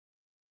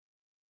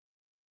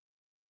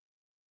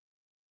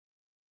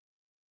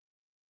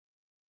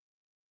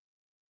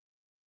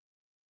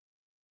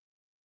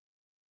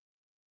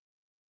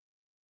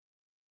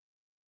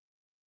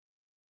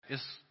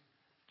It's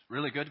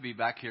really good to be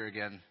back here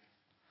again.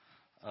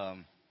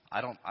 I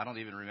don't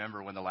even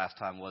remember when the last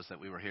time was that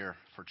we were here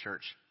for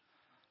church.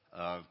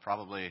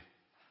 Probably,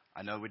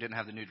 I know we didn't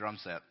have the new drum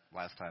set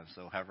last time,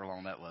 so however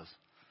long that was.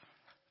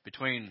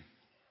 Between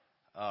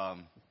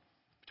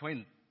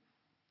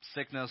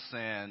sickness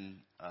and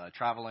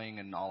traveling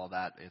and all of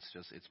that,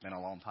 it's been a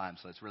long time.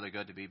 So it's really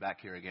good to be back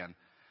here again.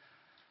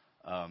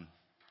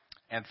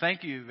 And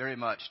thank you very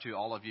much to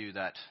all of you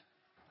that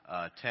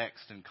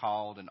text and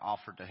called and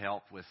offered to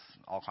help with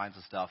all kinds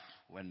of stuff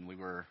when we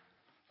were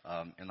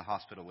in the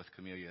hospital with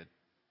Camellia.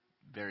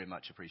 Very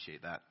much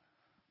appreciate that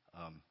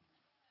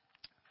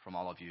from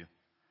all of you.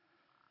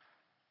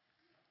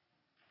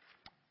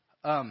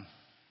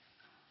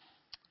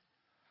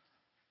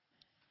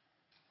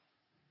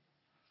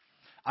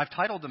 I've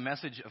titled the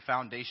message "A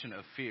Foundation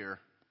of Fear,"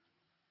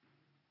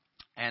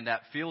 and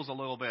that feels a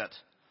little bit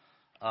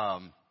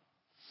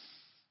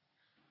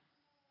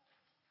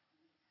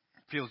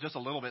feels just a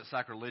little bit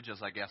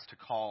sacrilegious, I guess, to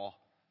call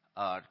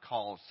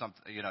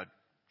something,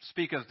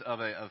 speak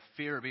of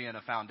fear being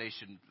a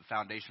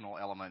foundational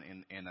element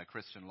in a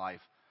Christian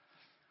life,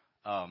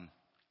 and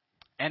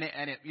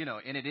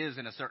it is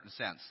in a certain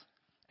sense.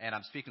 And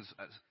I'm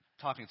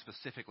talking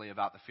specifically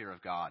about the fear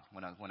of God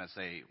when I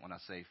say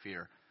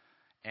fear.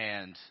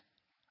 And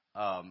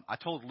I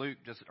told Luke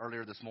just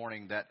earlier this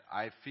morning that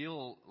I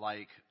feel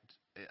like,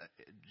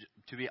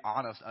 to be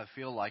honest, I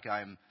feel like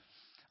I'm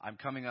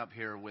coming up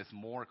here with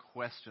more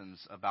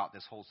questions about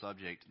this whole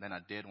subject than I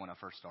did when I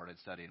first started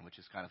studying, which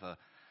is kind of a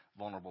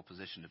vulnerable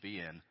position to be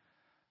in.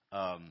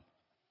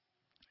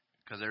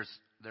 Because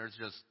there's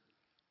just,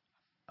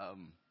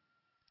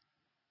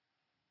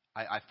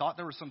 I thought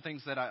there were some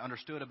things that I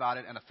understood about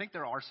it, and I think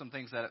there are some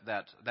things that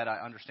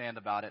I understand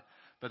about it,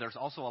 but there's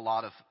also a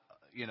lot of,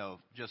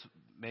 just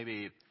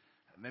maybe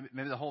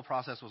the whole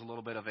process was a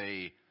little bit of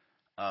a,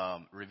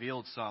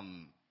 revealed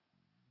some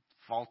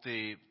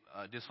faulty,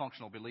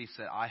 dysfunctional beliefs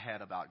that I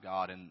had about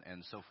God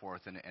and so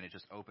forth, and it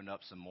just opened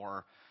up some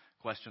more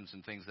questions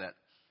and things that,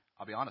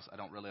 I'll be honest, I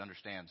don't really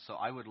understand. So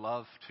I would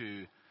love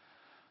to,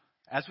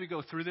 as we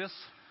go through this,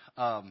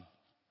 I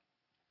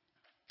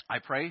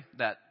pray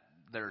that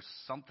there's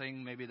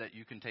something maybe that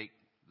you can take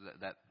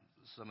that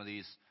some of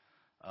these,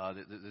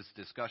 this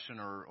discussion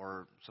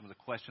or some of the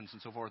questions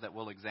and so forth that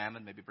we'll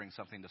examine, maybe bring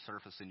something to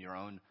surface in your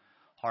own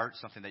heart,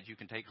 something that you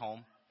can take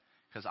home,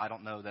 because I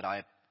don't know that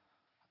I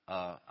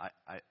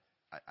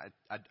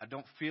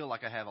don't feel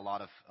like I have a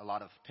lot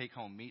of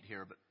take-home meat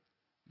here, but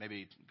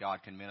maybe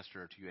God can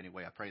minister to you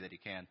anyway. I pray that He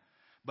can.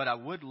 But I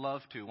would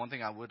love to. One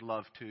thing I would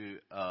love to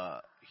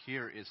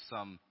hear is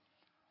some.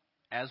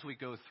 As we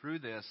go through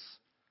this,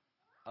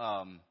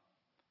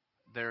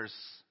 there's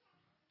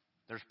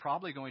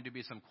probably going to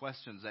be some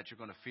questions that you're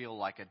going to feel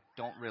like I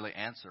don't really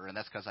answer, and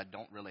that's because I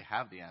don't really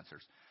have the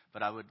answers.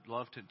 But I would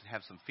love to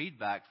have some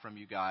feedback from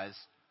you guys,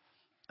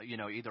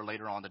 either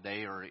later on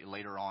today or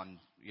later on,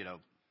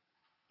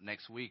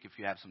 next week if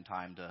you have some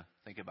time to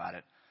think about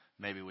it.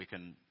 Maybe we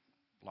can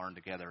learn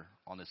together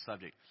on this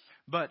subject.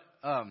 But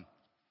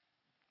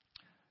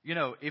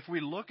if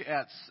we look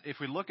at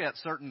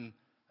certain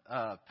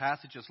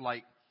passages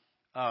like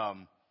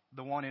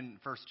the one in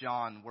 1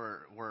 John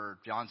where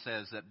John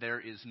says that there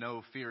is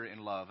no fear in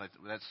love.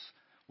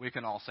 We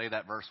can all say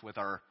that verse with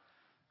our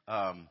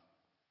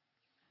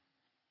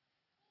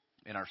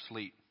in our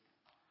sleep.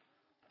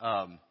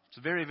 It's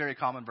a very, very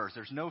common verse.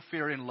 There's no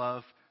fear in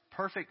love.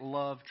 Perfect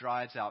love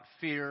drives out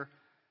fear,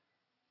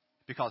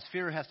 because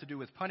fear has to do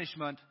with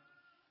punishment.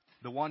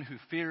 The one who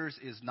fears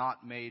is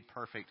not made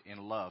perfect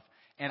in love.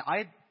 And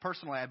I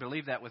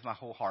believe that with my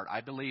whole heart.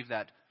 I believe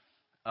that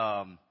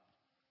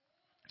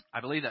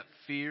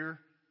fear,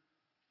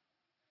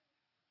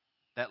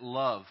 that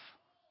love,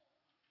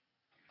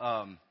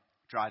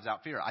 drives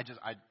out fear. I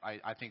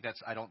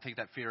don't think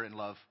that fear and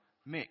love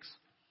mix.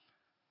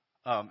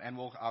 And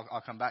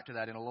I'll come back to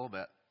that in a little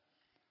bit.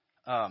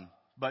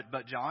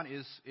 But John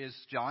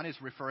is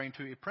referring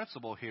to a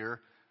principle here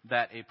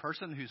that a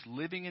person who's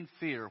living in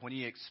fear, when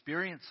he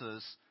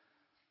experiences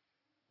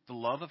the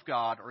love of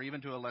God, or even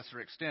to a lesser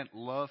extent,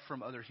 love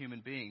from other human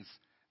beings,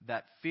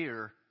 that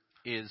fear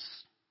is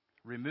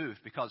removed,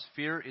 because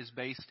fear is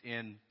based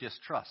in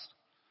distrust,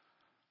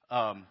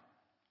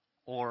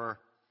 or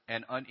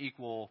an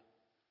unequal,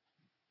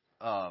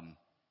 or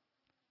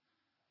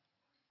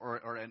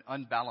an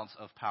unbalance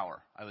of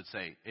power, I would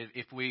say.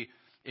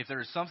 If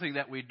there is something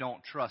that we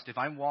don't trust, if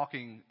I'm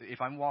walking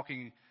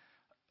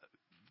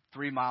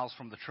 3 miles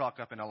from the truck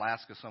up in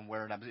Alaska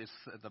somewhere, and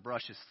the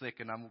brush is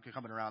thick, and I'm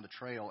coming around the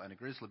trail, and a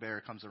grizzly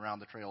bear comes around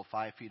the trail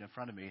 5 feet in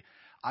front of me,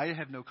 I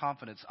have no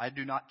confidence. I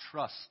do not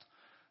trust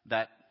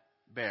that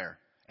bear,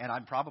 and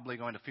I'm probably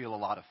going to feel a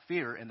lot of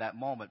fear in that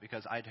moment,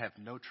 because I'd have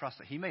no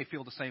trust. He may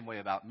feel the same way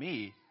about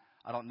me.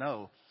 I don't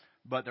know,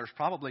 but there's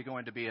probably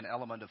going to be an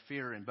element of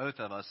fear in both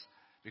of us,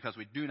 because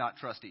we do not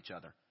trust each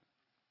other.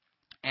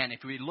 And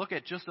if we look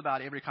at just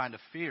about every kind of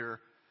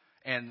fear,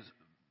 and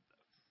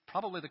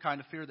probably the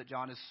kind of fear that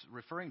John is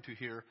referring to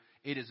here,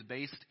 it is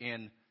based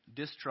in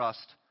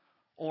distrust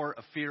or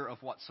a fear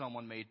of what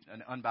someone may,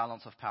 an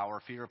unbalance of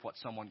power, fear of what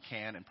someone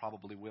can and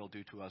probably will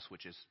do to us,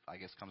 which is, I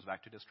guess, comes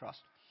back to distrust.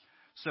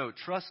 So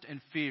trust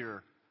and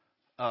fear,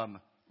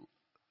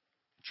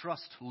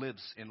 trust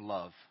lives in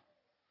love,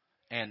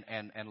 and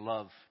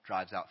love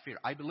drives out fear.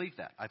 I believe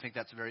that. I think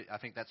that's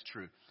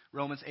true.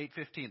 Romans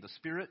 8:15, the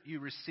Spirit you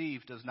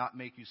receive does not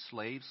make you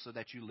slaves so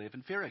that you live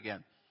in fear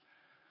again.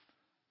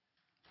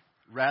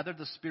 Rather,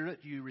 the Spirit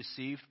you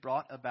received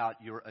brought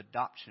about your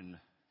adoption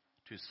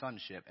to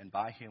sonship, and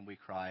by him we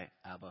cry,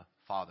 Abba,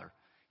 Father.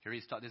 Here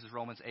this is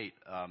Romans 8.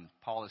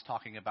 Paul is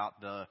talking about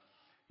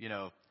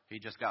we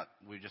just got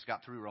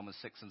through Romans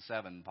 6 and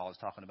 7. Paul is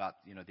talking about,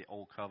 the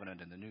old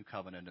covenant and the new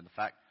covenant, and the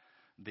fact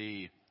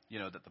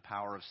that the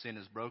power of sin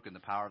is broken, the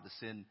power of the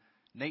sin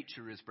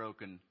nature is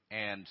broken,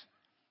 and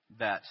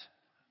that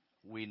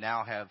we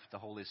now have the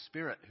Holy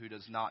Spirit who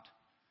does not,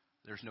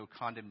 there's no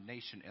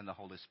condemnation in the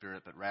Holy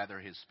Spirit, but rather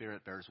his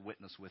Spirit bears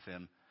witness with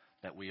him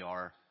that we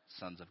are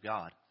sons of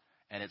God.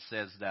 And it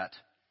says that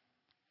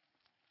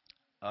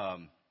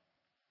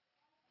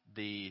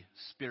the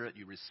Spirit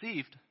you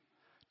received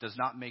does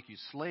not make you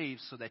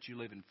slaves so that you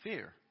live in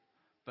fear,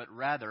 but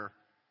rather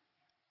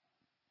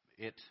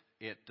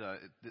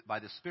by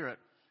the Spirit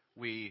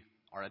we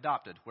are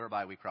adopted,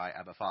 whereby we cry,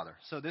 Abba, Father.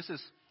 So this is,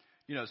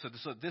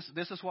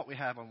 this is what we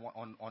have on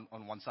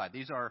one side.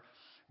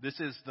 This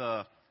is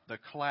the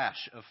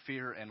clash of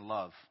fear and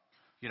love.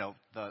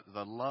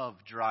 The love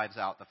drives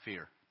out the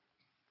fear.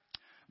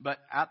 But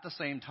at the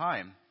same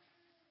time,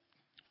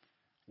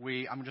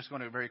 I'm just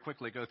going to very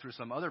quickly go through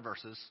some other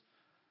verses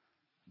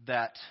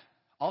that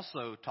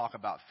also talk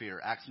about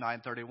fear. Acts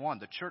 9:31,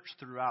 the church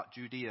throughout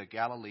Judea,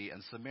 Galilee,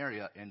 and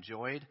Samaria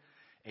enjoyed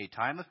a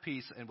time of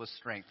peace and was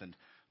strengthened.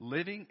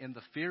 Living in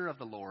the fear of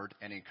the Lord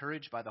and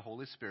encouraged by the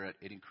Holy Spirit,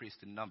 it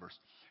increased in numbers.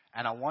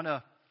 And I want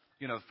to,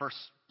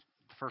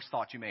 first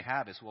thought you may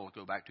have is, well,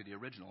 go back to the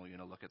original,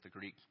 look at the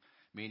Greek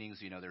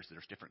meanings.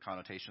 There's different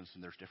connotations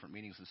and there's different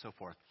meanings and so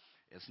forth.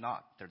 It's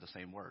not. They're the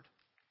same word.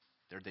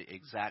 They're the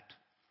exact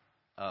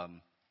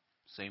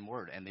same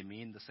word, and they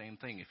mean the same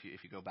thing if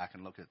you go back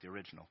and look at the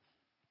original.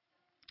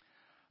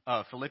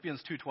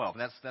 Philippians 2:12.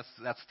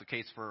 That's the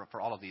case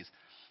for all of these.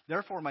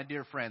 Therefore, my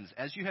dear friends,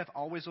 as you have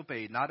always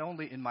obeyed, not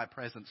only in my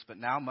presence, but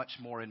now much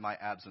more in my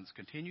absence,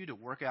 continue to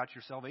work out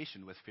your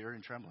salvation with fear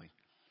and trembling.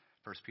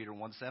 1 Peter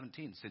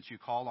 1:17. Since you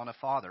call on a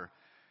Father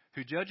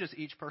who judges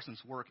each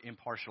person's work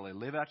impartially,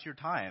 live out your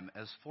time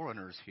as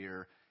foreigners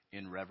here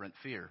in reverent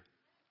fear.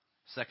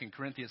 2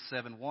 Corinthians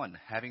 7:1.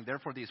 Having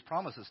therefore these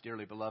promises,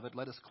 dearly beloved,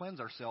 let us cleanse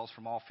ourselves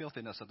from all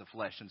filthiness of the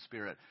flesh and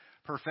spirit,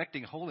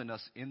 perfecting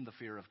holiness in the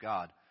fear of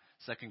God.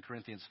 2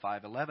 Corinthians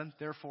 5:11.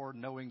 Therefore,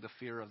 knowing the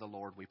fear of the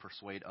Lord, we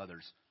persuade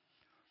others.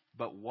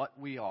 But what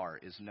we are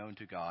is known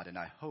to God, and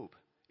I hope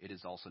it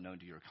is also known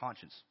to your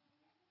conscience.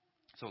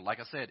 So, like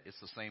I said, it's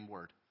the same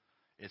word.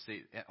 It's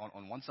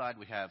on one side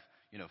we have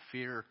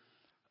fear.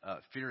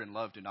 Fear and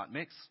love do not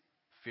mix.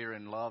 Fear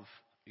and love,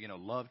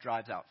 love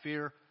drives out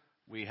fear.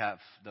 We have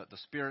the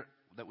Spirit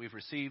that we've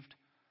received.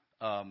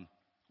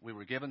 We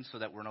were given so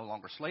that we're no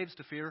longer slaves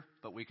to fear,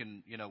 but we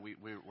can,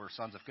 we're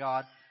sons of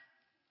God.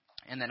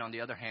 And then on the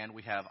other hand,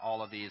 we have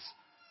all of these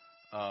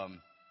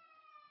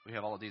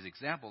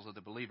examples of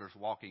the believers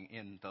walking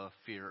in the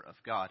fear of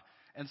God.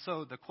 And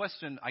so the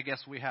question, I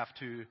guess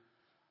the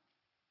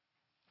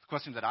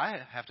question that I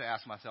have to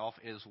ask myself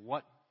is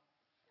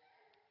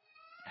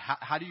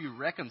how do you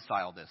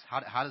reconcile this?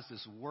 How does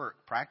this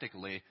work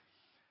practically?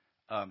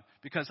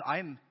 Because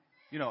I'm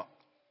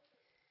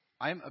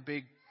a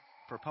big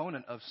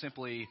proponent of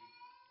simply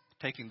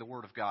taking the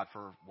Word of God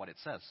for what it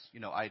says.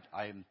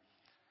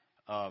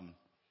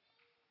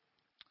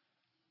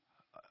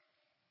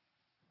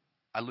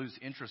 I lose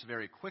interest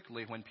very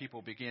quickly when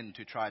people begin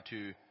to try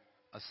to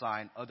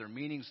assign other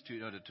meanings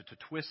to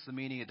twist the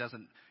meaning. It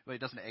doesn't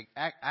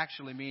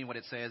actually mean what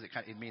it says.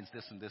 It means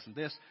this and this and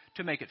this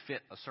to make it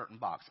fit a certain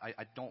box.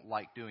 I don't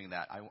like doing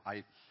that.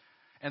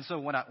 And so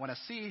when I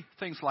see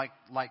things like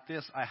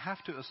this, I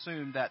have to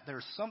assume that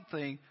there's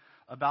something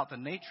about the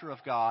nature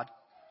of God,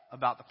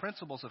 about the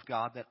principles of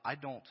God that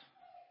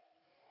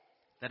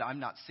I'm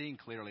not seeing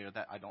clearly or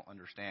that I don't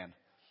understand.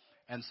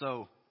 And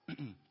so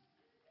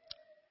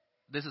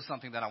this is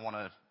something that I want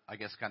to, I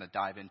guess, kind of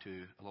dive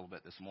into a little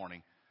bit this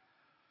morning.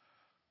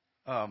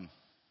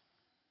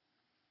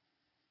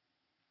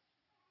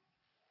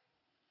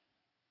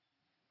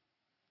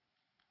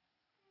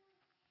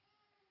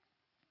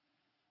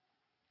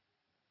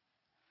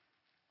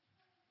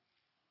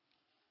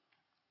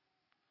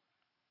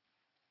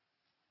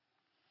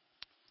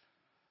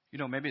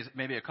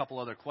 Maybe a couple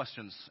other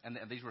questions, and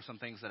these were some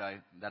things that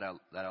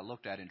I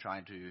looked at in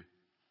trying to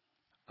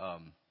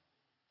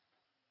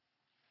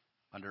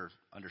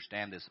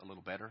understand this a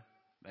little better,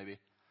 maybe.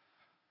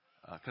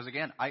 Because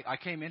again, I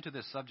came into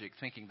this subject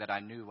thinking that I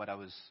knew what I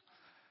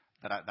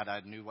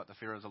knew what the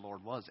fear of the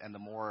Lord was, and the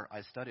more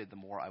I studied, the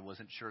more I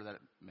wasn't sure that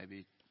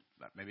maybe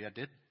I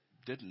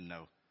didn't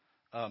know.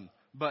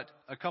 But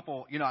a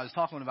couple, I was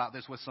talking about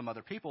this with some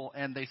other people,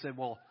 and they said,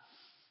 well,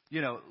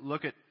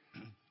 look at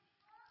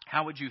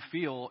how would you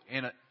feel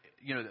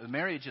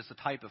marriage is the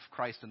type of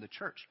Christ in the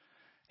church.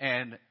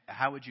 And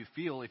how would you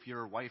feel if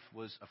your wife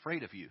was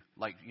afraid of you?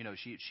 Like,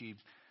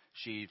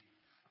 she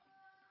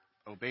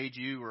obeyed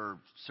you or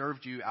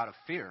served you out of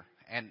fear.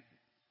 And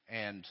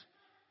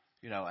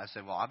I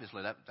said, well,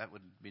 obviously that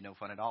would be no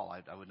fun at all.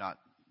 I would not.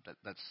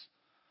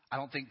 I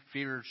don't think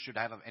fear should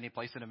have any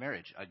place in a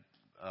marriage.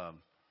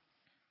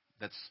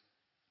 It's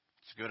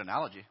a good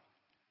analogy,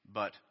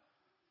 but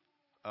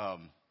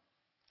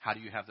how do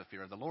you have the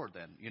fear of the Lord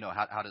then?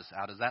 How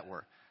does that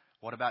work?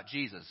 What about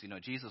Jesus?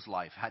 Jesus'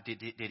 life.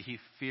 Did he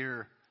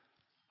fear?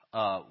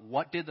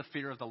 What did the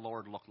fear of the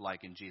Lord look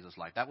like in Jesus'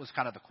 life? That was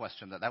kind of the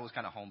question. That was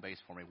kind of home base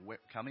for me.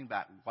 Coming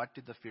back, what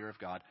did the fear of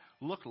God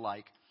look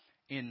like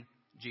in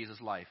Jesus'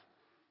 life?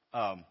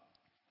 And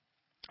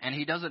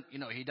he doesn't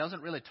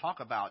really talk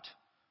about.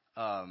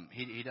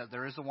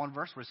 There is the one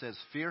verse where it says,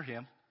 "Fear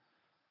him,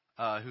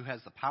 who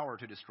has the power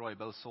to destroy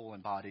both soul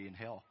and body in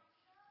hell."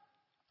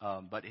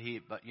 But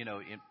in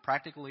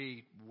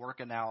practically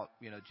working out,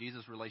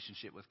 Jesus'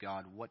 relationship with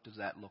God, what does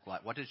that look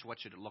like? What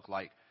should it look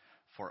like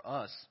for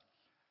us?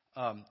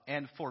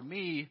 And for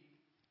me,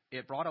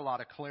 it brought a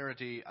lot of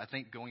clarity, I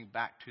think, going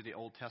back to the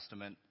Old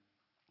Testament,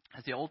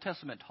 as the Old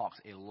Testament talks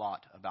a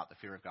lot about the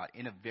fear of God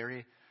in a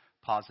very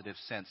positive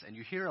sense. And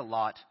you hear a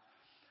lot,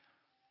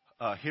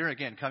 here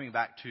again, coming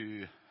back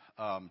to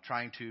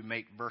trying to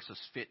make verses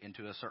fit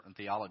into a certain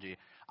theology.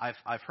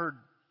 I've heard,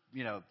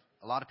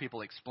 a lot of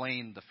people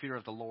explain the fear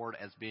of the Lord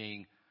as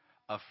being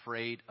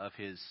afraid of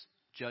his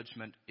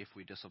judgment if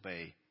we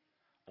disobey,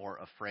 or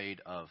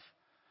afraid of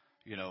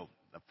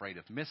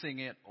missing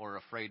it, or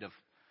afraid of,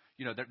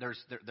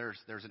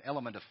 there's an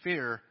element of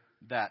fear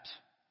that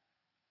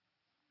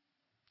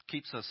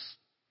keeps us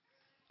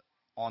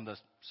on the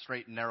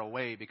straight and narrow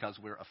way because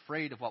we're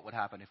afraid of what would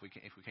happen if we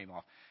came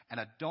off. And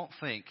I don't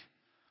think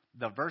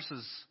the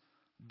verses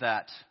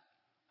that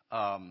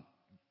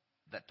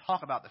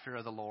talk about the fear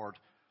of the Lord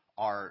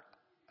are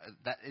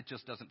that it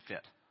just doesn't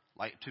fit.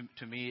 Like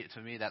to me,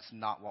 that's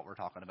not what we're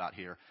talking about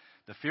here.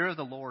 The fear of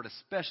the Lord,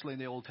 especially in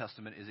the Old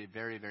Testament, is a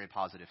very, very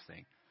positive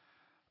thing.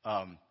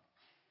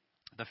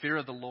 The fear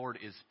of the Lord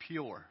is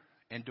pure,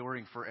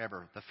 enduring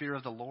forever. The fear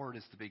of the Lord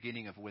is the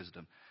beginning of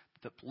wisdom.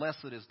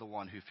 Blessed is the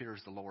one who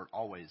fears the Lord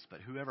always, but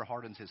whoever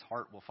hardens his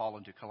heart will fall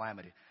into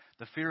calamity.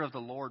 The fear of the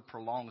Lord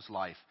prolongs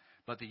life,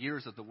 but the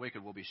years of the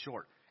wicked will be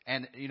short.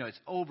 And it's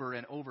over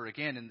and over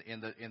again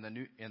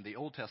in the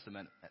Old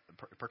Testament,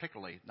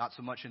 particularly, not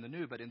so much in the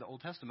New, but in the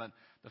Old Testament,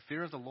 the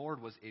fear of the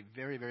Lord was a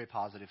very, very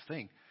positive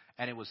thing,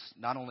 and it was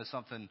not only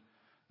something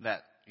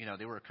that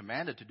they were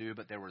commanded to do,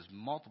 but there was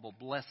multiple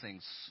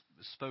blessings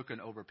spoken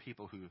over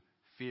people who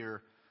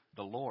fear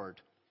the Lord.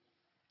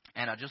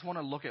 And I just want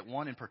to look at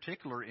one in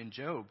particular in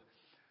Job,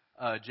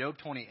 Job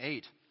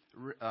 28.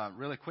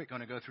 Really quick,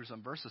 going to go through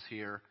some verses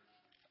here.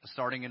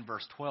 Starting in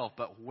verse 12,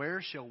 but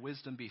where shall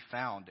wisdom be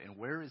found, and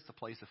where is the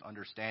place of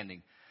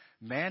understanding?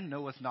 Man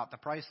knoweth not the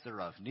price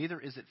thereof, neither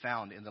is it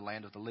found in the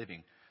land of the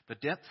living. The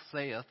depth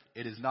saith,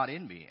 it is not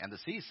in me, and the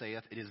sea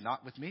saith, it is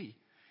not with me.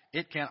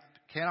 It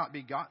cannot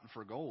be gotten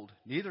for gold,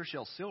 neither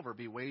shall silver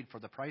be weighed for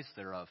the price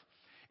thereof.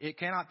 It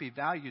cannot be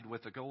valued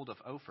with the gold of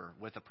Ophir,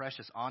 with the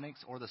precious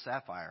onyx or the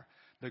sapphire.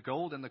 The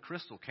gold and the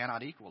crystal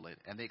cannot equal it,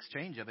 and the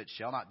exchange of it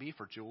shall not be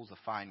for jewels of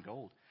fine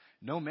gold.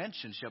 No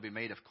mention shall be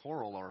made of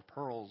coral or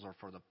pearls, or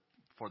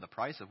for the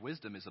price of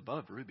wisdom is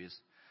above rubies.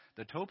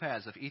 The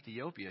topaz of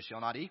Ethiopia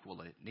shall not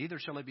equal it, neither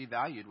shall it be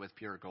valued with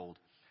pure gold.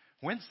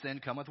 Whence then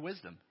cometh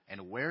wisdom,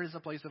 and where is the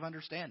place of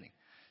understanding?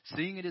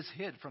 Seeing it is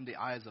hid from the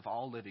eyes of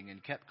all living,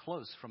 and kept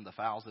close from the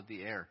fowls of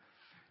the air.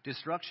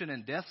 Destruction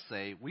and death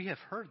say, we have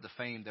heard the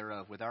fame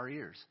thereof with our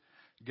ears.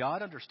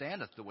 God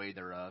understandeth the way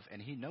thereof,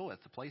 and he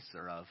knoweth the place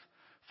thereof.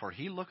 For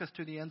he looketh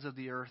to the ends of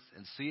the earth,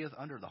 and seeth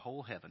under the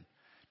whole heaven,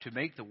 to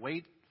make the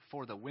weight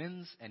for the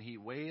winds, and he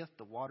weigheth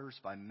the waters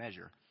by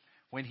measure.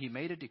 When he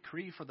made a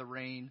decree for the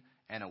rain,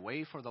 and a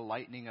way for the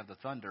lightning of the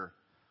thunder,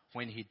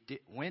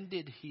 when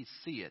did he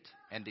see it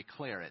and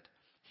declare it?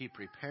 He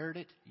prepared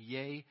it,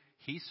 yea,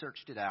 he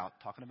searched it out,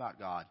 talking about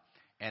God,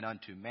 and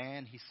unto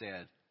man he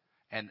said.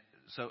 And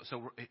so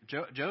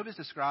Job is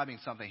describing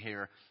something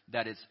here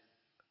that is,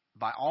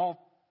 by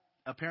all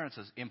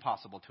appearances,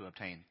 impossible to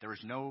obtain. There is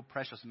no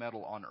precious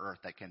metal on earth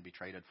that can be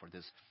traded for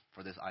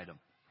this item.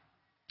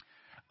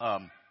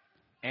 But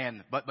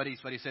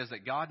he says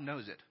that God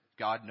knows it.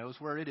 God knows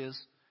where it is.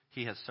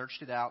 He has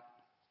searched it out.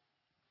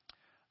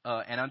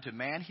 And unto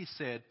man he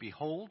said,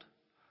 behold,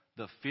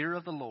 the fear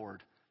of the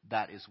Lord,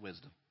 that is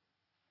wisdom.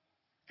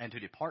 And to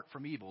depart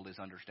from evil is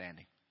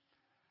understanding.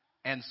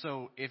 And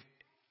so if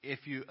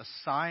you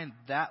assign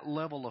that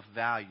level of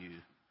value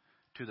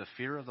to the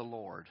fear of the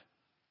Lord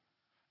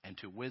and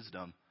to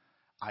wisdom,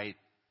 I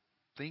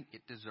think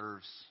it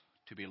deserves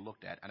to be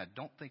looked at. And I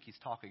don't think he's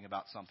talking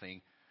about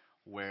something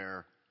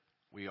where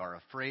we are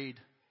afraid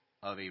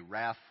of the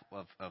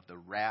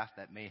wrath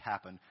that may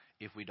happen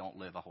if we don't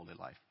live a holy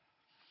life.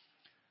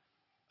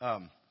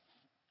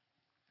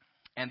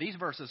 And these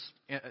verses,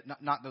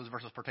 not those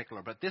verses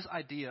particular, but this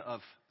idea of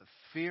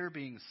fear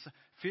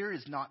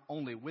is not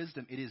only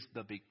wisdom, it is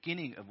the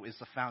beginning of, it's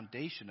the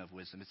foundation of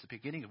wisdom. It's the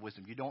beginning of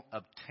wisdom. You don't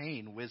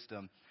obtain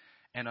wisdom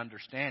and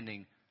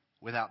understanding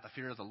without the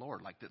fear of the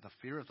Lord. Like the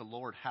fear of the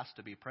Lord has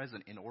to be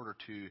present in order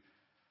to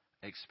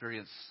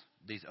experience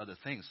these other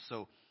things.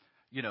 So,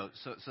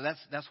 so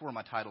that's where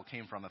my title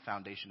came from, a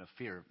foundation of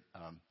fear.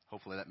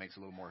 Hopefully that makes a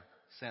little more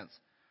sense.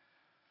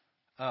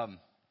 And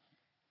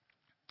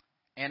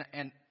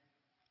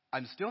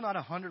I'm still not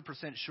 100%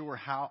 sure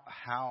how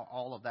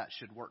all of that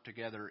should work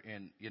together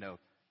in,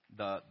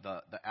 the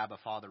Abba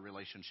Father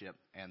relationship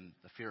and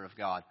the fear of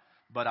God.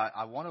 But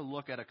I want to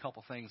look at a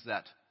couple things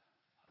that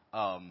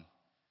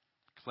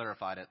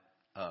clarified it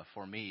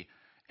for me.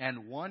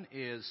 And one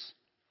is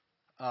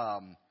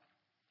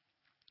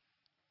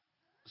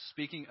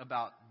speaking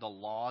about the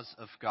laws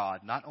of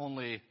God. Not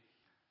only,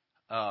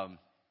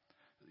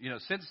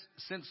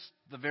 since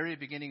the very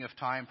beginning of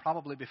time,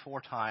 probably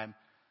before time,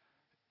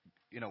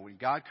 when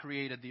God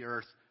created the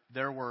earth,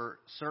 there were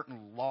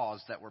certain laws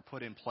that were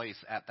put in place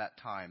at that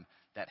time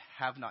that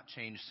have not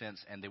changed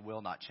since, and they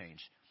will not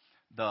change.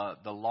 The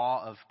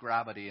law of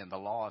gravity and the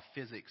law of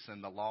physics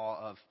and the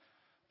law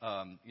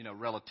of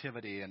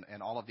relativity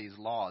and all of these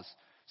laws.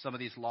 Some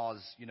of these laws,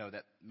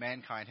 that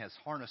mankind has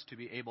harnessed to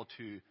be able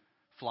to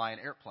fly an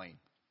airplane.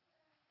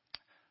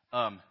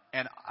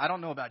 And I don't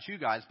know about you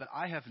guys, but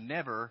I have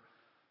never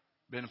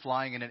been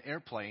flying in an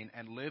airplane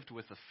and lived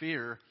with the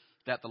fear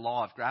that the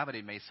law of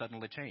gravity may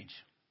suddenly change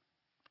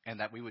and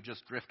that we would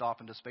just drift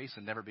off into space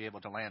and never be able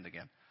to land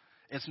again.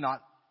 It's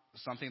not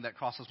something that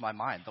crosses my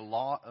mind. The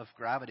law of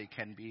gravity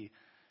can be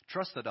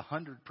trusted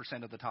 100%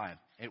 of the time.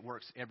 It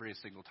works every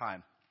single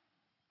time.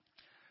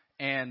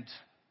 And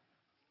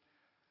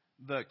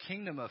the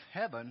kingdom of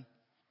heaven,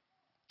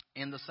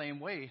 in the same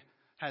way,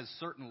 has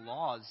certain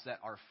laws that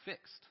are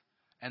fixed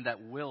and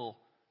that will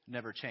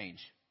never change.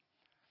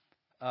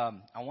 I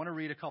want to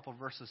read a couple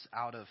verses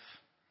out of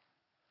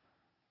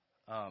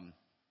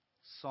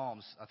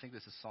Psalms. I think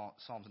this is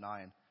Psalms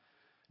 9.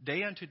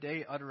 Day unto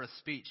day uttereth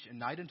speech, and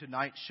night unto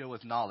night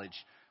showeth knowledge.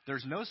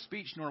 There's no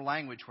speech nor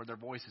language where their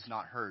voice is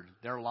not heard.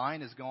 Their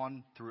line is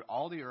gone through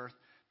all the earth,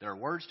 their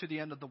words to the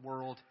end of the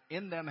world.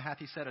 In them hath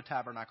he set a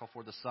tabernacle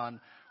for the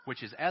sun,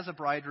 which is as a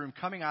bridegroom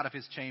coming out of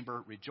his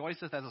chamber,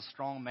 rejoiceth as a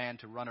strong man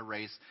to run a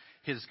race.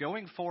 His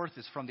going forth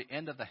is from the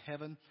end of the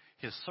heaven,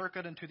 his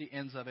circuit unto the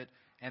ends of it,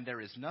 and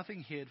there is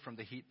nothing hid from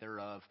the heat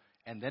thereof.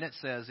 And then it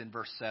says in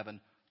verse 7,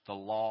 the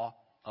law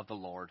of the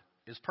Lord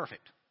is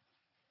perfect.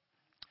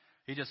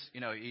 He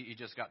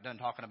just got done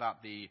talking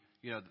about the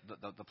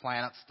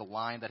planets, the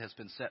line that has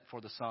been set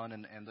for the sun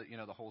and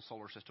the whole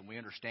solar system. We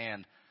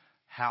understand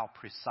how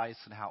precise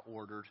and how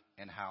ordered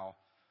and how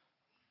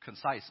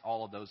concise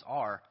all of those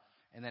are.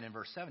 And then in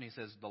verse 7 he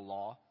says the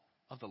law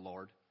of the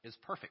Lord is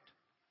perfect.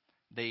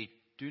 They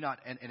do not,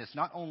 and it's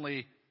not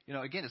only,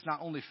 again, it's not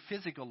only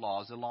physical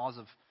laws, the laws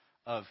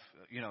of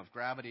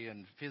gravity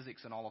and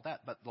physics and all of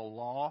that, but the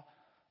law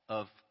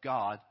of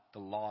God, the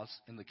laws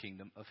in the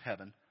kingdom of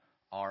heaven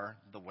are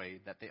the way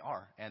that they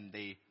are, and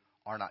they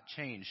are not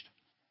changed.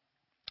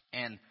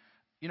 And,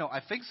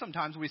 I think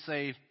sometimes we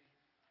say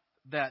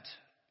that,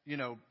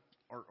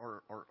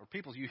 or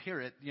people, you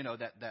hear it,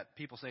 that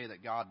people say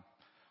that God,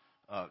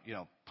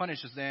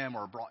 punishes them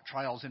or brought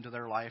trials into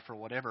their life or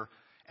whatever.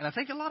 And I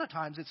think a lot of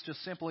times it's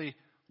just simply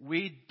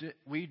we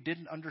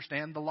didn't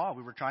understand the law.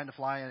 We were trying to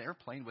fly an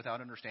airplane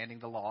without understanding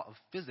the law of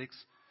physics,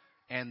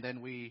 and then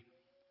we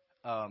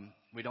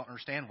don't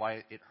understand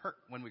why it hurt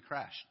when we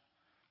crashed,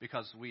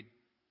 because we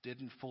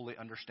didn't fully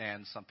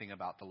understand something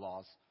about the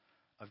laws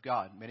of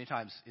God. Many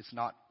times it's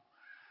not,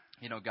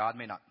 God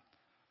may not,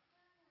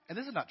 and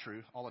this is not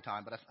true all the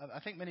time, but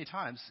I think many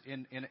times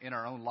in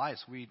our own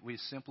lives we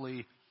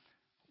simply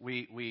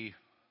we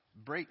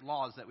break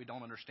laws that we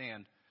don't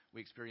understand. We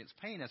experience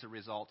pain as a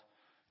result,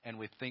 and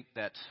we think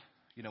that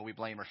we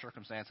blame our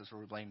circumstances or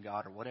we blame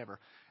God or whatever.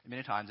 And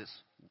many times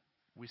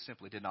we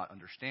simply did not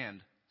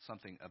understand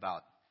something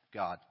about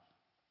God.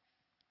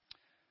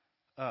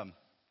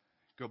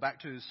 Go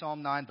back to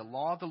Psalm 9. The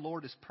law of the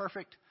Lord is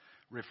perfect,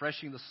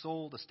 refreshing the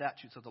soul. The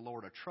statutes of the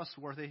Lord are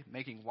trustworthy,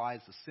 making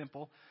wise the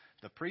simple.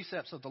 The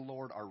precepts of the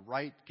Lord are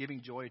right,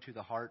 giving joy to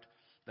the heart.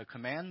 The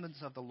commandments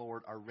of the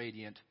Lord are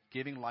radiant,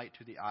 giving light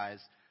to the eyes.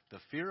 The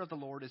fear of the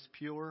Lord is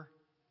pure,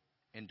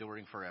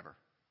 enduring forever.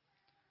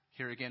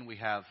 Here again we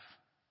have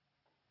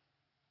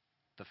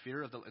the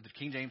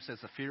King James says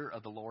the fear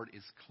of the Lord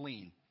is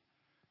clean,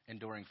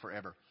 enduring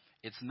forever.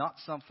 It's not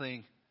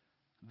something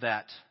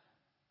that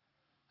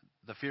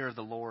the fear of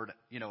the Lord,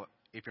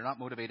 if you're not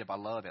motivated by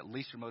love, at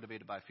least you're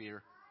motivated by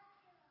fear.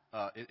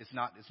 It's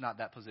not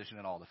that position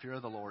at all. The fear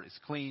of the Lord is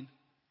clean.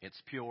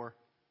 It's pure.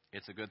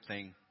 It's a good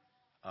thing.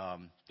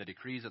 The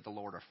decrees of the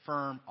Lord are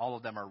firm. All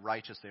of them are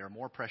righteous. They are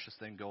more precious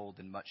than gold,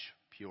 than much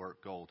pure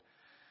gold.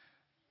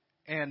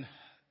 And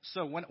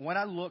so when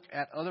I look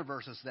at other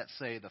verses that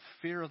say the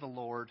fear of the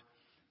Lord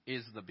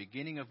is the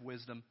beginning of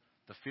wisdom,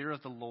 the fear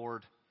of the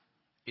Lord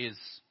is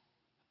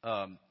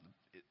the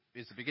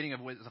beginning of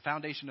the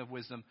foundation of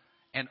wisdom,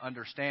 and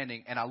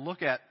understanding. And I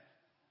look at,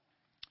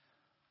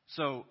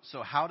 so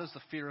how does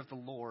the fear of the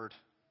Lord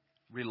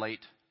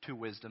relate to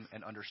wisdom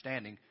and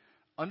understanding?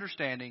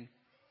 Understanding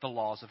the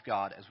laws of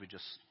God, as we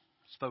just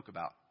spoke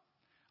about.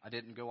 I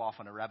didn't go off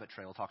on a rabbit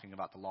trail talking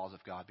about the laws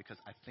of God because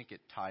I think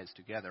it ties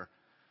together.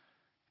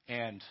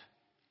 And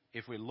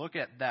if we look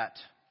at that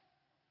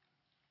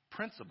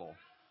principle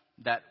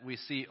that we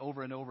see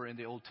over and over in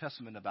the Old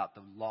Testament about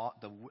the law,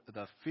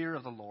 the fear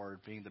of the Lord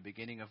being the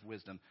beginning of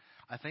wisdom,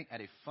 I think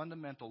at a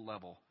fundamental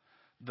level,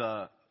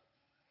 the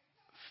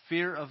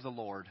fear of the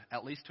Lord,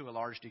 at least to a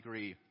large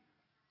degree,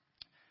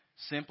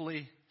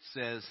 simply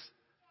says,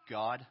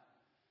 God,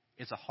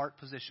 it's a heart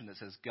position that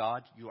says,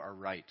 God, you are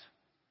right.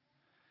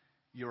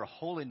 Your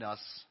holiness,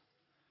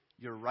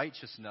 your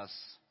righteousness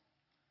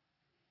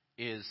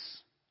is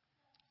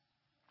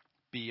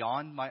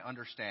beyond my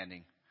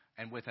understanding.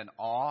 And with an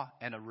awe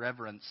and a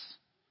reverence,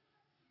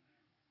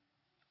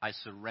 I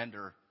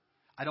surrender.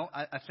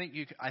 I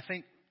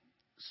think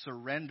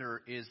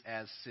surrender is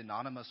as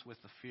synonymous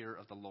with the fear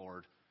of the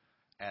Lord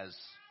as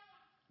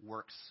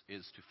works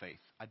is to faith.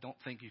 I don't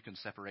think you can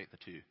separate the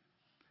two.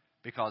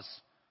 Because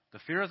the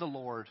fear of the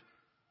Lord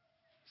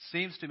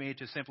seems to me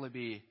to simply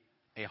be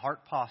a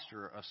heart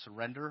posture of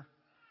surrender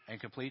and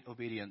complete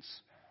obedience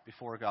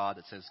before God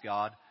that says,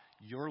 God,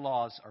 your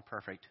laws are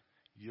perfect.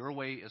 Your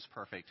way is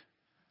perfect.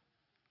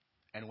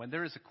 And when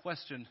there is a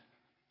question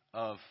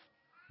of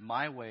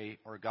my way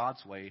or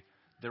God's way,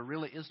 there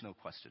really is no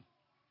question.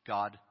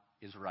 God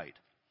is right.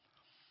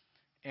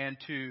 And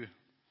to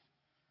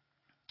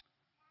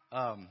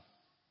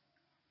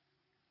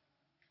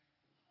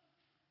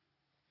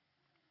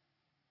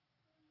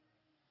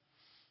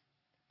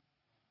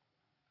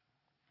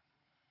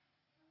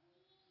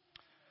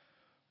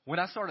when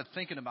I started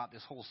thinking about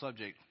this whole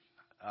subject,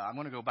 I'm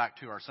going to go back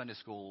to our Sunday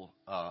school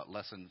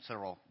lesson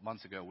several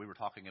months ago. We were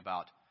talking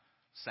about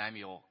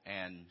Samuel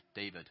and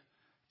David.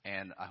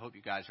 And I hope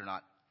you guys are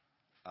not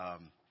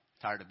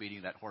tired of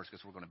beating that horse,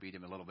 because we're going to beat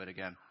him a little bit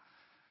again.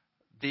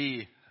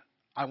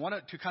 I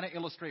wanted to kind of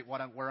illustrate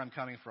where I'm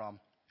coming from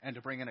and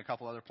to bring in a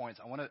couple other points.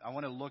 I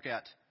want to look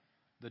at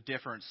the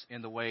difference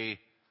in the way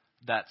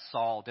that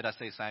Saul, did I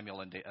say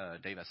Samuel and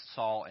David?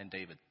 Saul and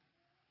David.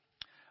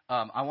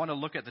 I want to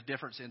look at the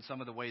difference in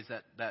some of the ways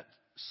that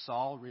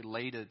Saul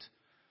related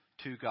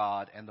to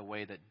God and the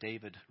way that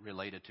David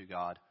related to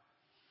God.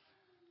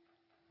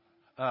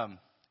 And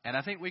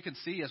I think we can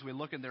see as we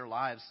look in their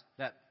lives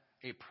that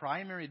a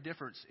primary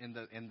difference in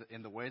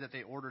the way that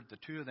the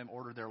two of them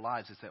ordered their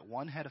lives is that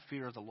one had a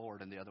fear of the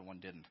Lord and the other one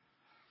didn't.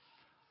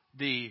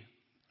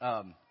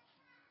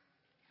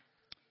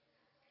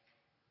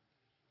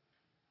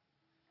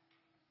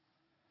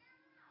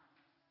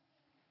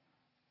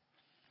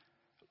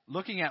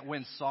 Looking at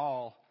when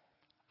Saul,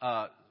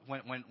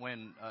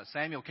 when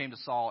Samuel came to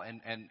Saul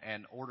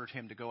and ordered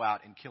him to go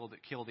out and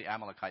kill the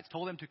Amalekites,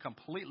 told him to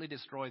completely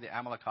destroy the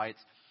Amalekites,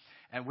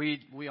 and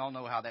we all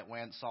know how that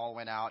went. Saul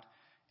went out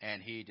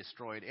and he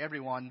destroyed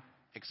everyone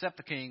except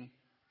the king,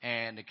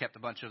 and he kept a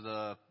bunch of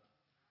the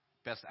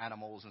best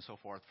animals and so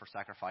forth for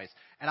sacrifice.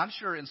 And I'm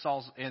sure in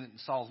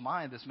Saul's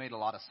mind this made a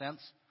lot of sense.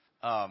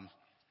 I'm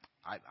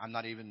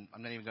not even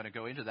going to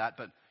go into that,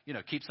 but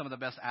keep some of the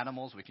best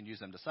animals. We can use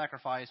them to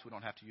sacrifice. We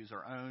don't have to use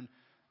our own.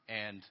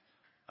 And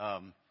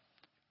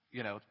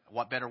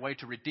what better way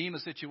to redeem a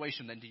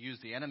situation than to use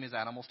the enemy's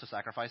animals to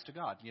sacrifice to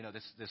God?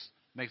 This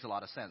makes a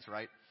lot of sense,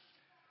 right?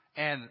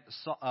 And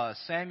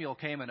Samuel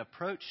came and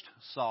approached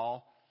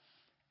Saul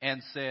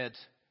and said,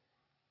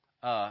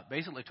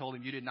 basically told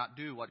him, you did not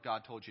do what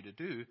God told you to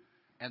do.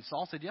 And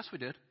Saul said, yes, we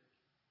did.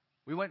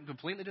 We went and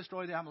completely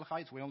destroyed the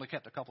Amalekites. We only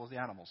kept a couple of the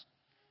animals.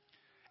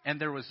 And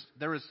there was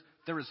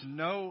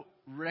no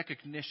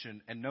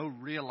recognition and no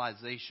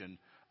realization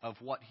of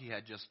what he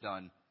had just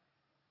done,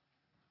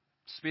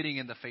 spitting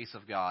in the face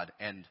of God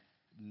and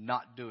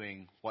not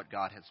doing what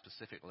God had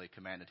specifically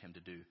commanded him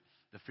to do.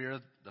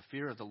 The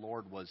fear of the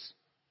Lord was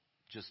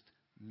just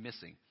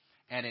missing.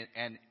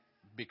 And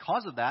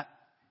because of that,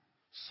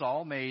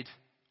 Saul made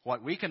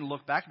what we can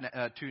look back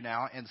to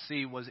now and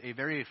see was a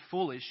very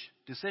foolish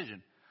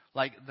decision.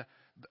 Like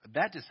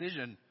that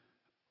decision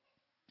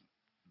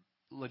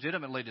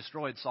legitimately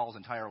destroyed Saul's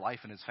entire life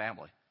and his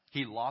family.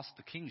 He lost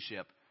the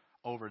kingship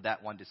over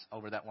that one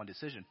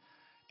decision.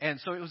 And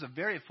so it was a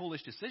very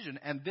foolish decision.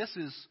 And this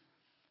is,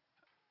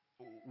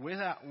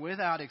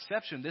 without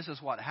exception, this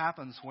is what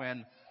happens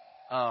when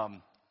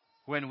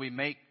we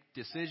make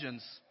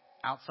decisions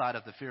outside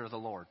of the fear of the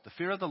Lord. The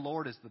fear of the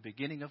Lord is the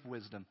beginning of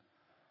wisdom.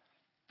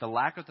 The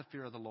lack of the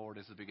fear of the Lord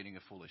is the beginning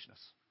of foolishness.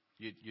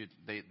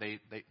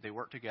 They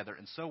work together.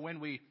 And so when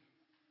we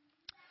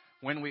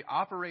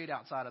operate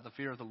outside of the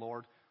fear of the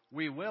Lord,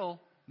 we will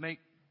make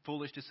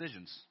foolish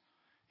decisions.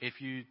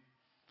 If you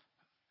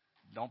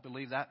don't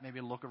believe that,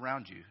 maybe look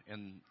around you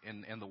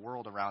in the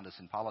world around us,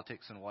 in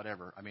politics and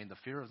whatever. I mean, the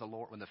fear of the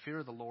Lord, when the fear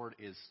of the Lord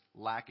is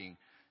lacking,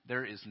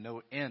 there is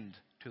no end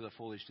to the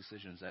foolish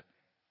decisions that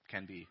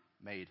can be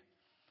made.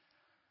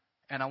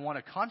 And I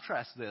want to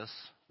contrast this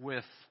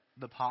with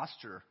the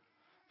posture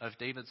of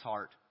David's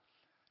heart.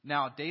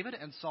 Now, David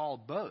and Saul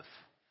both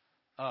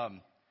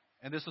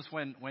and this was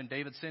when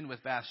David sinned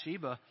with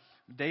Bathsheba.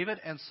 David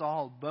and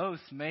Saul both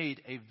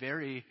made a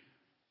very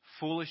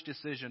foolish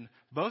decision.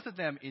 Both of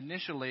them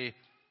initially,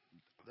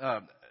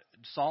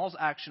 Saul's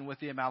action with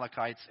the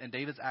Amalekites and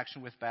David's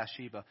action with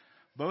Bathsheba,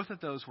 both of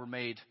those were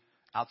made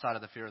outside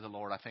of the fear of the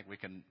Lord. I think we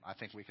can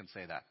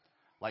say that.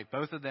 Like,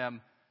 both of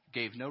them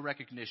gave no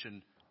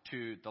recognition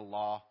to the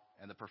law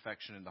and the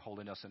perfection and the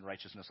holiness and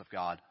righteousness of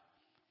God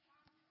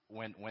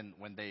when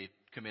they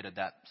committed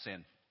that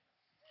sin.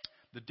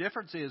 The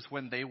difference is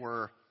when they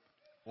were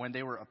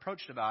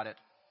approached about it,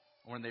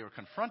 when they were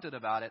confronted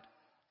about it,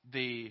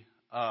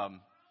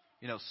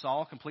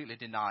 Saul completely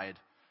denied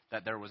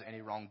that there was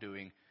any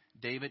wrongdoing.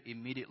 David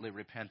immediately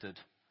repented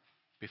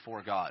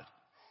before God.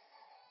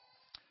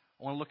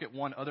 I want to look at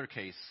one other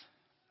case,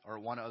 or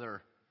one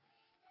other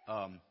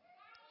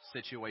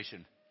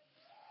situation.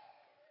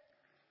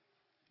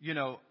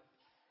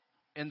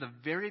 In the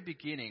very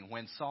beginning,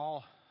 when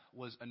Saul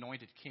was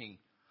anointed king,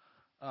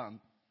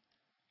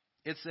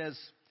 it says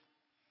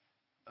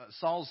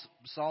Saul's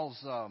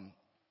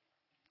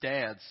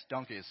dad's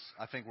donkeys,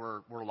 I think,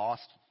 were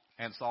lost,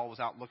 and Saul was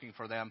out looking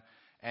for them,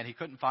 and he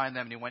couldn't find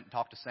them, and he went and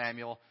talked to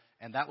Samuel,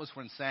 and that was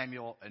when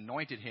Samuel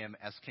anointed him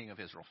as king of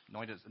Israel,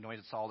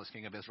 anointed Saul as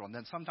king of Israel. And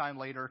then sometime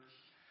later,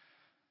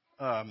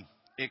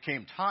 it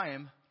came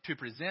time to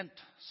present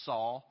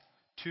Saul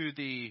to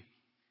the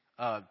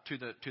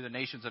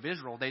nations of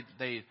Israel.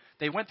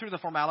 They went through the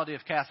formality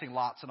of casting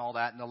lots and all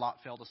that, and the lot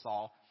fell to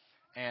Saul,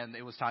 and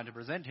it was time to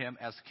present him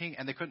as king,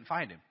 and they couldn't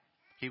find him.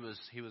 He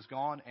was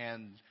gone,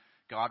 and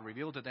God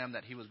revealed to them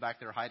that he was back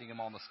there hiding him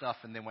all the stuff,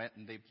 and they went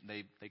and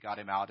they got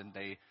him out, and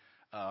they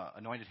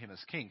anointed him as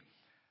king.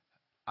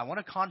 I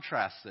want to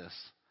contrast this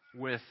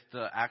with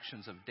the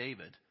actions of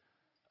David.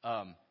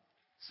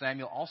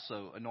 Samuel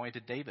also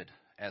anointed David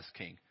as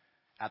king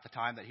at the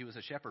time that he was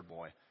a shepherd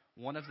boy.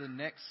 One of the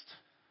next,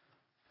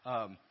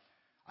 I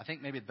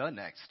think maybe the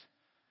next,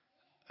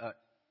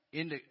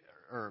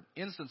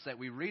 instance that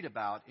we read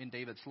about in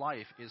David's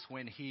life is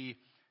when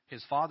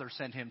his father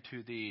sent him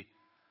to the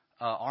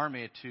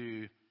army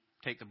to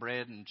take the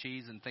bread and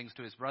cheese and things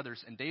to his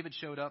brothers. And David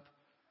showed up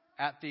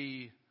at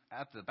the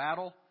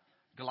battle.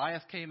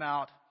 Goliath came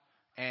out,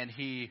 and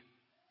he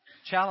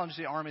challenged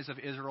the armies of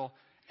Israel.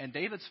 And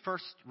David's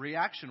first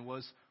reaction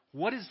was,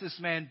 "What is this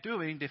man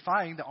doing,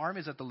 defying the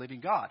armies of the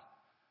living God?"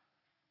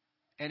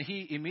 And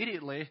he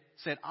immediately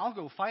said, "I'll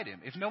go fight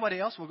him. If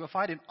nobody else will go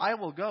fight him, I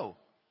will go."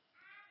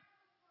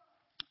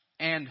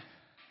 And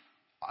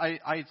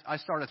I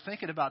started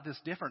thinking about this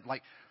different.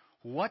 Like,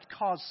 what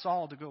caused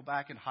Saul to go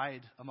back and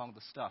hide among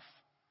the stuff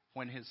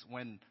when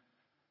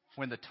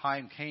the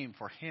time came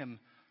for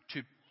him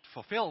to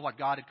fulfill what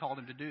God had called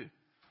him to do?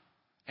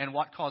 And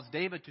what caused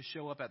David to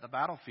show up at the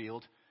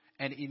battlefield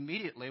and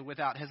immediately,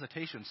 without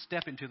hesitation,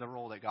 step into the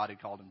role that God had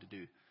called him to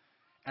do?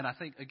 And I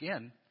think,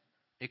 again,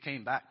 it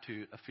came back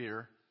to a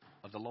fear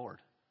of the Lord.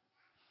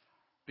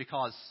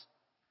 Because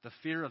the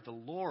fear of the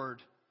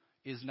Lord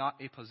is not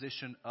a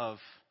position of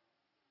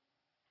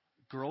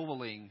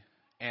groveling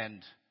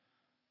and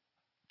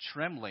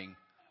trembling,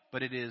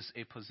 but it is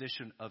a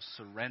position of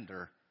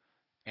surrender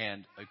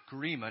and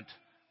agreement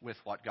with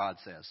what God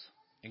says,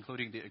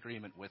 including the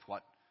agreement with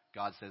what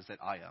God says that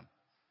I am.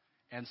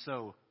 And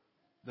so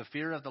the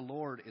fear of the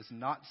Lord is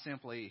not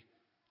simply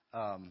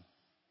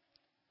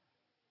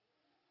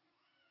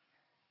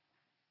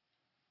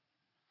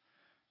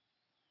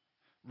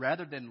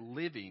rather than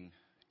living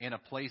in a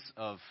place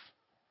of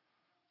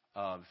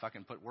if I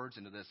can put words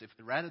into this,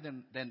 rather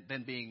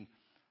than being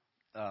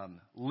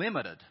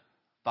limited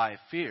by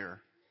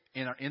fear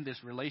in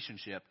this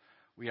relationship,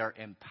 we are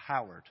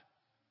empowered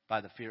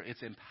by the fear.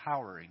 It's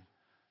empowering,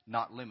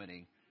 not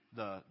limiting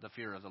the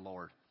fear of the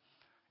Lord.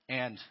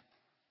 And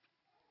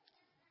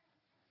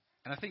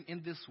I think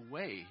in this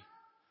way,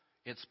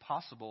 it's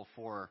possible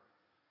for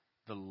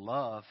the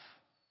love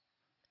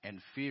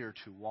and fear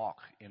to walk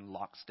in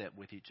lockstep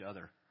with each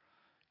other.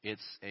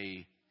 It's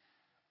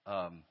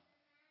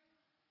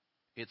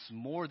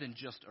more than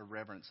just a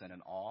reverence and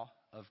an awe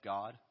of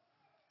God,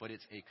 but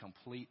it's a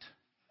complete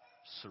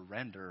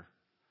surrender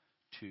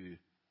to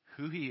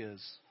who He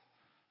is,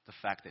 the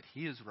fact that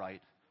He is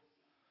right,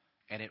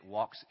 and it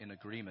walks in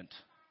agreement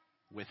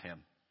with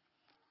Him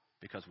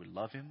because we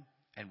love Him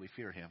and we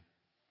fear Him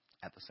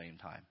at the same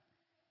time.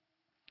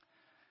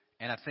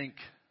 And I think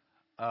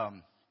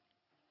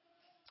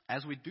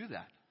as we do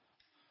that,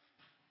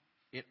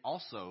 it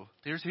also,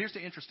 here's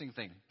the interesting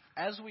thing.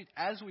 As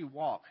we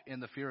walk in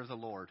the fear of the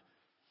Lord,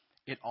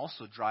 it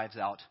also drives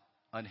out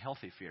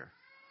unhealthy fear.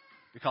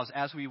 Because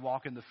as we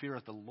walk in the fear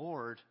of the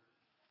Lord,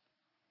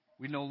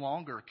 we no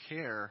longer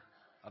care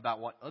about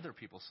what other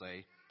people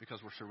say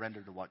because we're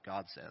surrendered to what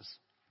God says.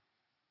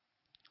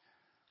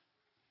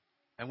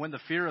 And when the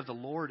fear of the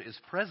Lord is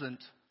present,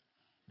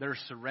 there's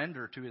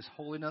surrender to His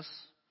holiness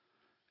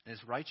and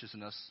His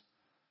righteousness.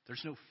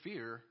 There's no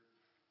fear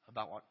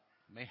about what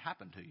may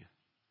happen to you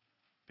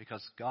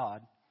because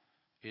God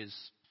is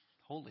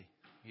holy,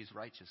 He's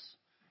righteous,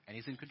 and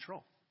He's in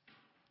control.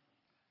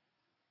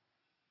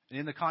 And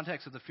in the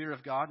context of the fear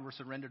of God, we're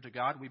surrendered to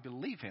God. We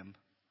believe Him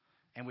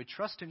and we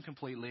trust him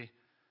completely,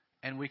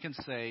 and we can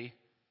say,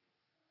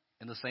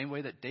 in the same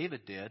way that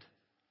David did,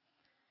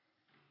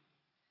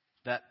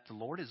 that the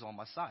Lord is on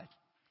my side.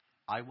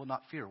 I will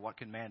not fear. What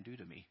can man do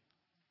to me?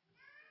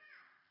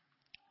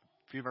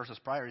 A few verses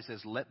prior, he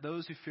says, let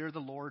those who fear the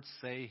Lord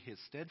say his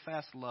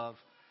steadfast love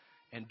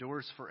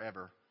endures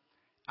forever.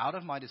 Out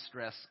of my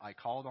distress I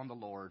called on the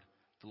Lord.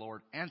 The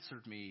Lord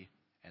answered me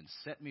and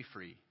set me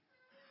free.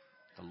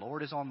 The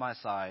Lord is on my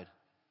side.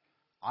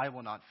 I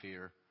will not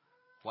fear.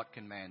 What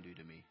can man do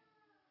to me?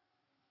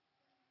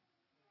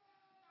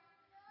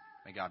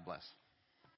 May God bless.